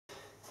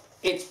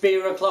It's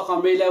beer o'clock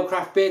on Real Ale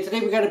Craft Beer. Today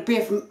we got a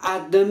beer from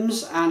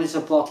Adnams and it's a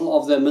bottle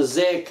of the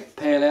Mosaic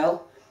Pale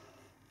Ale.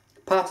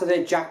 Part of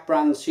their Jack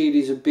brand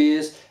series of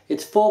beers.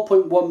 It's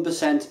 4.1%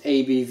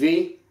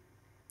 ABV.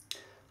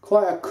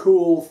 Quite a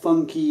cool,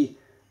 funky,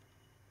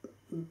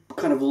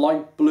 kind of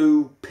light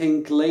blue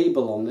pink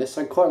label on this.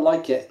 I quite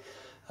like it.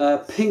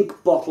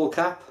 Pink bottle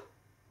cap.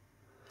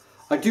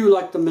 I do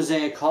like the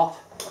Mosaic hop.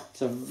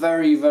 It's a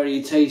very,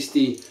 very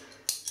tasty,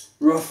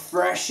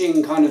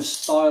 refreshing kind of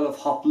style of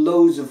hop.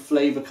 Loads of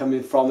flavour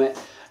coming from it.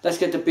 Let's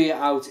get the beer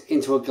out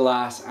into a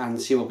glass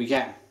and see what we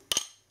get.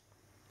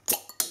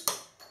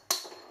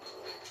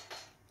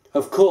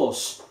 Of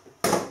course,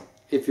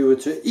 if you were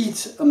to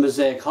eat a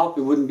Mosaic hop,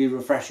 it wouldn't be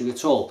refreshing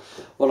at all.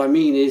 What I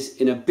mean is,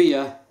 in a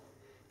beer,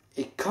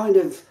 it kind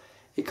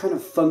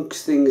of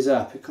funks things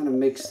up. It kind of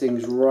makes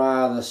things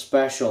rather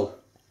special.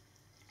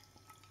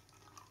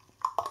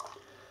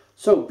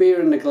 So, beer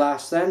in the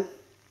glass then.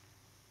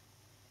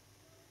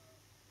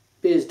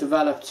 Beer's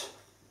developed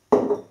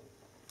a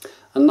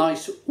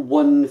nice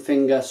one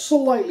finger,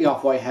 slightly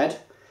off white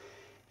head.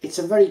 It's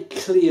a very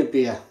clear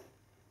beer.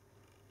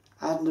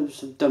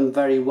 Adnams have done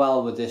very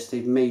well with this.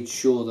 They've made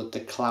sure that the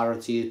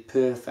clarity is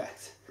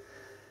perfect.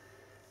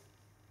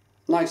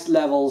 Nice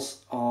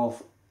levels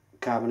of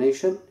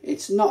carbonation.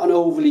 It's not an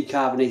overly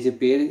carbonated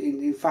beer.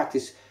 In fact,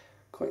 it's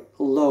quite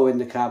low in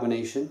the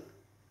carbonation.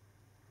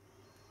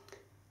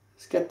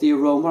 Let's get the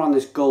aroma on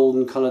this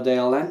golden coloured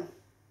ale then.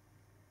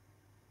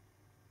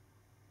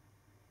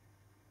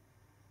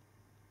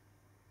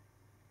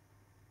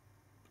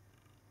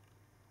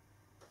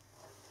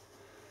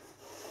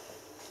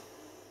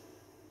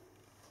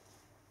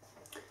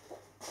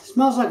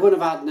 Smells like one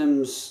of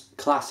Adnams'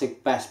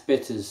 classic best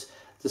bitters,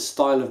 the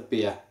style of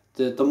beer,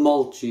 the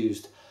malt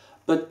used.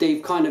 But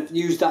they've kind of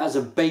used that as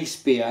a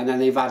base beer and then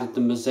they've added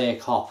the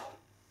Mosaic hop.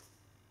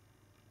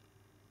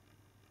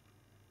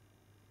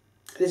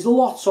 There's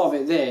lots of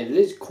it there, it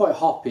is quite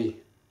hoppy.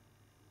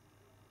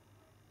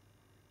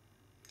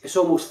 It's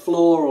almost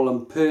floral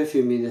and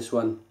perfumey, this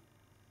one.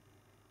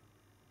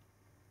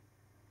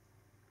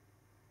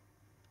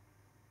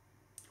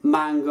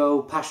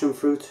 Mango, passion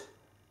fruit.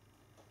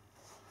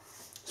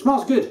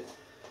 Smells good.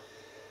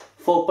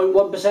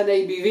 4.1%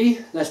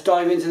 ABV. Let's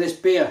dive into this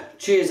beer.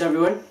 Cheers,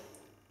 everyone.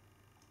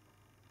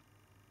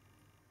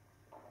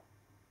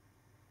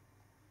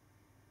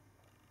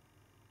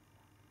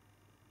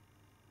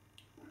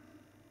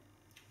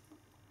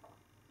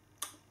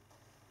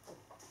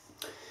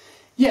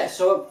 Yeah,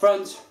 so up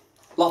front,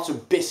 lots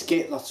of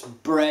biscuit, lots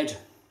of bread.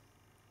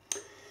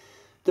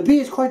 The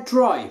beer is quite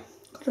dry.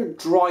 Got a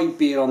dry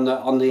beer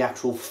on the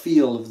actual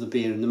feel of the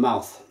beer in the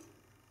mouth.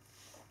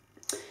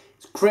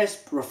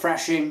 Crisp,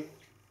 refreshing.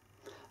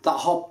 That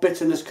hop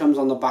bitterness comes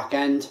on the back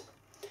end.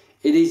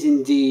 It is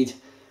indeed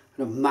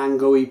kind of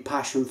mango-y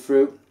passion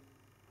fruit.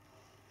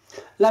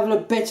 Level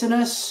of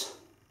bitterness,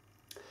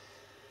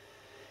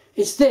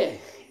 it's there.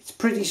 It's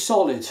pretty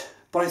solid,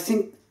 but I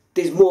think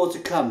there's more to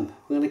come.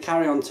 I'm going to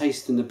carry on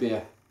tasting the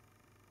beer.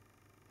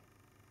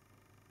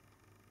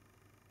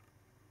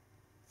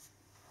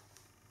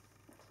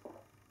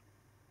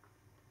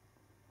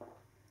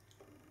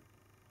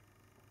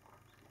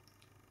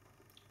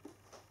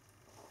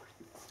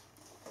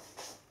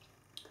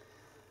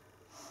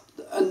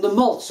 And the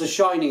malts are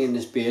shining in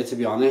this beer, to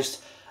be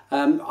honest.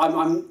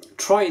 I'm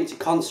trying to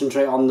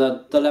concentrate on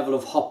the level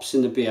of hops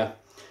in the beer,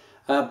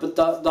 but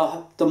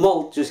the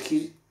malt just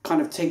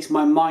kind of takes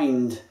my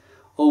mind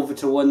over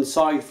to one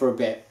side for a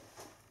bit,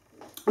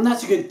 and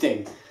that's a good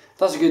thing.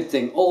 That's a good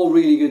thing. All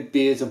really good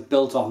beers are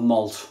built off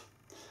malt.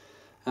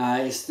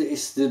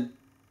 It's the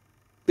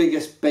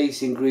biggest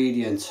base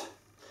ingredient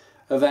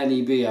of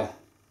any beer.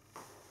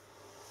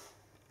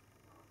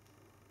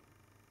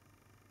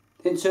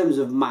 In terms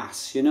of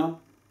mass, you know.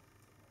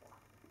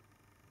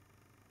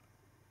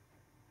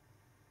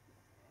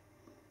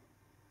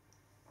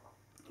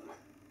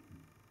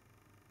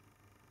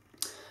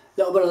 A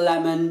little bit of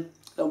lemon,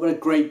 a little bit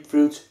of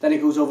grapefruit, then it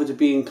goes over to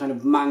being kind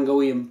of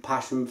mango-y and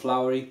passion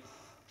fruit.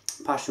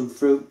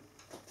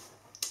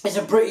 It's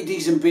a pretty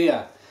decent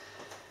beer.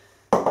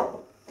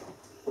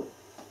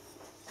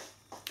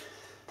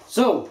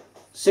 So,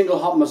 single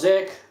hop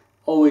Mosaic,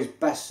 always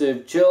best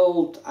served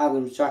chilled.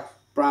 Adnams Jack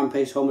brand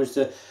pays homage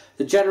to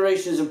the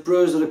generations of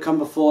brewers that have come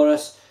before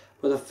us.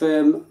 With a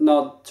firm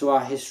nod to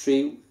our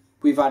history,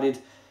 we've added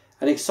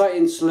an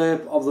exciting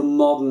slurp of the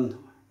modern,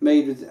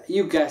 made with,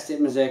 you guessed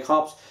it, Mosaic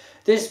hops.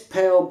 This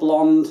pale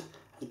blonde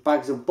has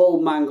bags of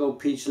bold mango,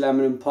 peach,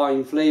 lemon and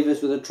pine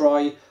flavours with a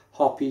dry,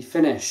 hoppy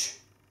finish.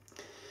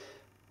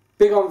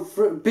 Big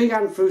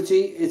and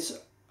fruity, it's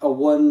a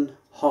one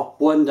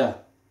hop wonder.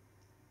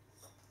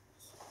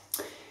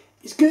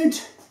 It's good,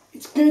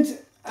 it's good.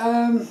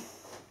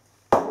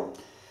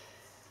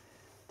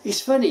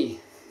 It's funny.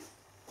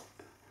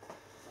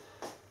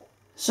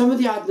 Some of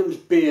the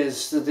Adnams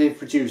beers that they've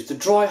produced, the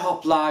dry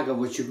hop lager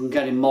which you can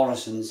get in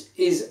Morrison's,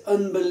 is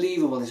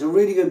unbelievable. It's a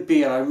really good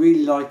beer, I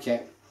really like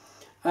it.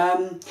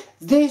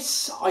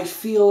 This, I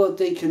feel that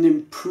they can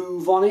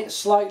improve on it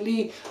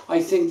slightly.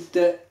 I think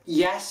that,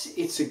 yes,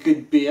 it's a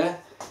good beer,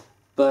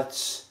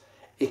 but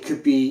it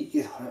could be,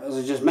 you know, as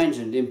I just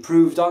mentioned,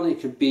 improved on.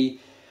 It could be,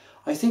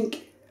 I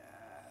think,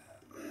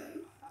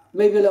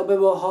 maybe a little bit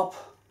more hop,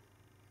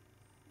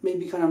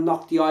 maybe kind of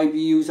knock the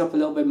IBUs up a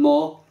little bit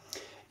more.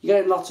 You're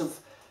getting lots of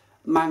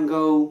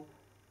mango,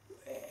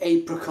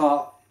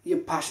 apricot, your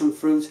passion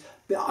fruit.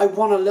 But I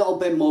want a little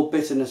bit more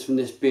bitterness from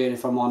this beer,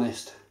 if I'm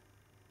honest.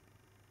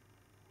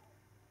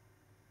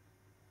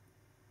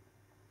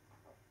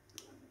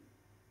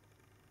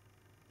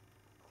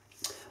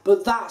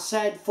 But that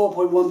said,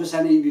 4.1%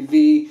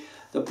 ABV,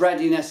 the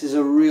breadiness is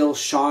a real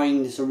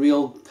shine. It's a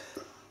real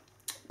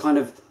kind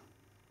of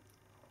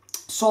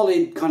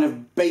solid kind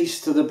of base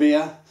to the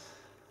beer.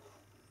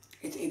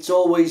 It's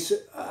always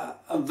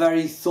a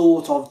very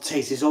thought of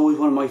taste. It's always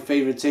one of my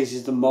favourite tastes,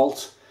 is the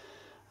malt.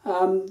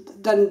 Then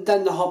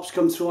the hops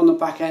come through on the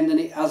back end, and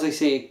as I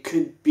say, it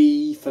could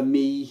be, for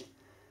me,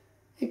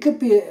 it could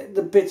be,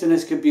 the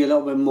bitterness could be a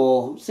little bit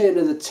more, say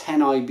another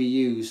 10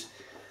 IBUs,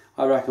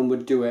 I reckon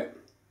would do it.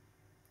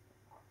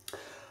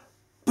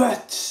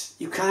 But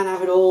you can't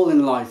have it all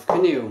in life,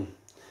 can you?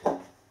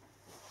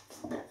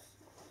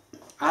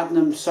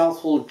 Adnams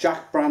Southwold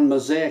Jack Brand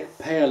Mosaic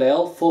Pale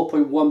Ale,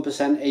 4.1%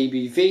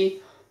 ABV.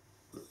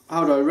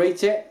 How do I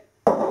rate it?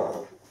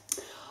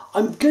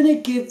 I'm gonna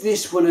give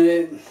this one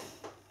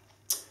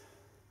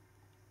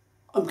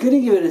I'm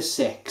gonna give it a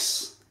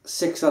 6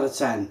 out of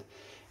 10.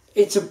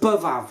 It's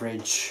above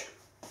average.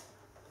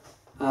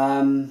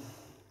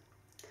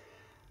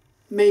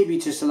 Maybe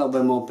just a little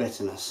bit more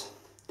bitterness.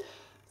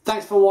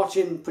 Thanks for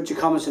watching. Put your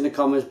comments in the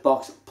comments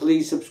box.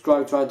 Please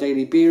subscribe to our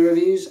daily beer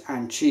reviews,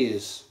 and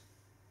cheers.